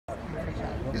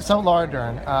So, Laura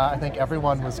Dern, I think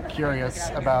everyone was curious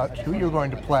about who you were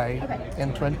going to play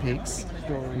in Twin Peaks.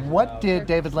 What did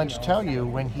David Lynch tell you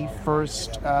when he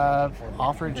first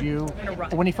offered you,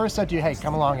 when he first said to you, hey,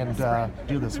 come along and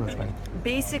do this with me?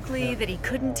 Basically, that he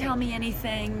couldn't tell me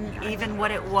anything, even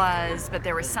what it was, but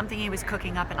there was something he was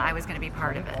cooking up and I was going to be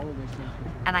part of it.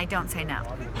 And I don't say no.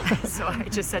 So I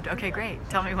just said, okay, great,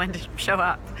 tell me when to show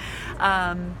up.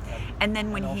 And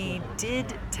then when he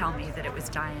did tell me that it was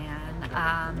Diane,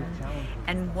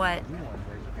 and what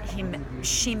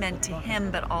she meant to him,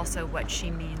 but also what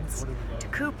she means to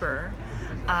Cooper,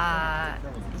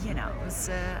 it was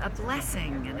a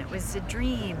blessing, and it was a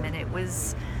dream, and it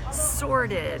was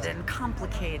sordid and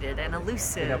complicated and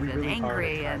elusive and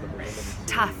angry and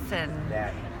tough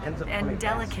and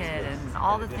delicate and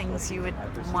all the things you would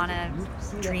want to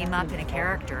dream up in a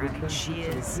character. I mean, she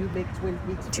is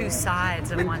two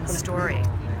sides of one story,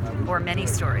 or many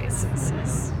stories.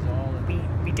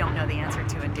 We don't know the answer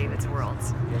to in David's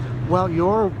worlds. Well,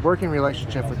 your working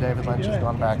relationship with David Lynch has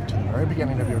gone back to the very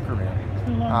beginning of your career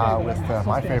with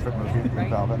my favorite movie, Blue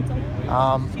Velvet.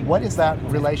 What is that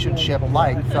relationship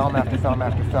like, film after film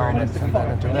after film, and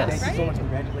then into this?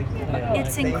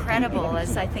 It's incredible,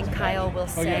 as I think Kyle will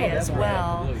say as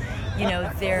well. You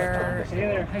know,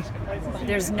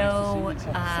 there's no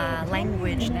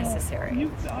language necessary.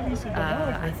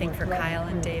 I think for Kyle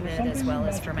and David, as well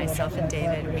as for myself and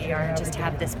David, we just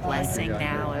have this blessing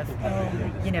now of,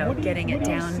 getting it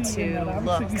down to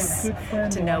looks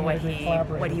to know what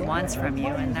he wants from you,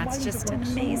 and that's just an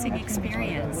amazing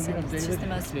experience, and it's just the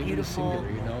most beautiful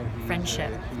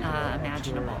friendship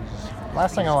imaginable.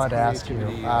 Last thing I wanted to ask you,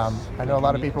 I know a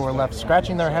lot of people were left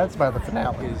scratching their heads by the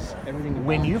finale.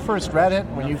 When you first read it,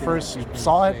 when you first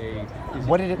saw it,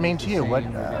 what did it mean to you?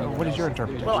 What is your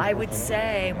interpretation? Well, I would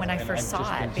say when I first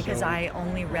saw it, because I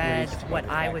only read what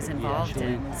I was involved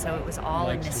in, so it was all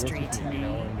a mystery to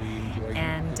me.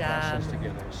 And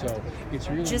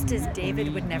just as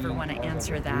David would never want to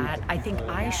answer that, I think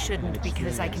I shouldn't,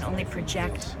 because I can only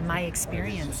project my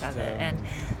experience of it. And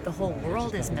the whole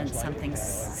world has meant something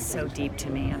so deep to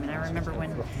me. I mean, I remember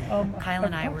when Kyle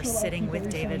and I were sitting with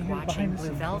David watching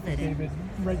Blue Velvet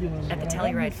at the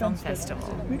Telluride Film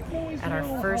Festival, at our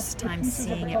first time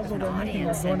seeing it with an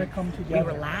audience, and we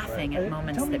were laughing at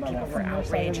moments that people were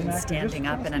outraged and standing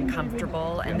up and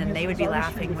uncomfortable, and then they would be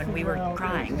laughing when we were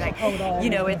crying. Like,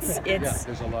 it's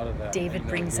David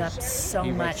brings up so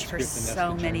much for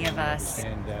so many of us,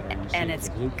 and it's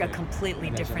a completely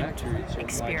different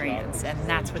experience, and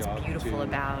that's what's beautiful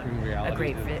about a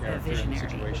great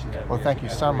visionary. Well, thank you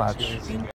so much.